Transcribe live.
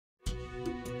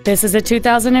This is a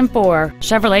 2004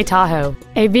 Chevrolet Tahoe,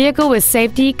 a vehicle with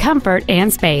safety, comfort,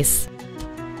 and space.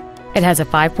 It has a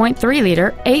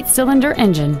 5.3-liter, 8-cylinder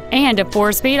engine and a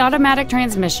 4-speed automatic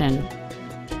transmission.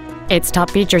 Its top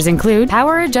features include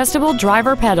power-adjustable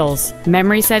driver pedals,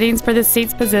 memory settings for the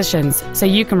seat's positions so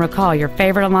you can recall your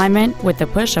favorite alignment with the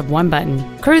push of one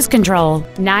button, cruise control,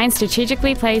 9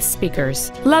 strategically placed speakers,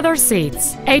 leather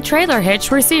seats, a trailer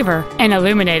hitch receiver, an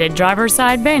illuminated driver's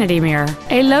side vanity mirror,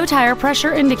 a low tire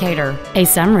pressure indicator, a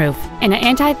sunroof, and an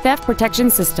anti-theft protection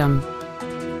system.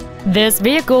 This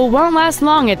vehicle won't last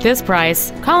long at this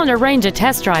price. Call and arrange a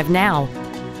test drive now.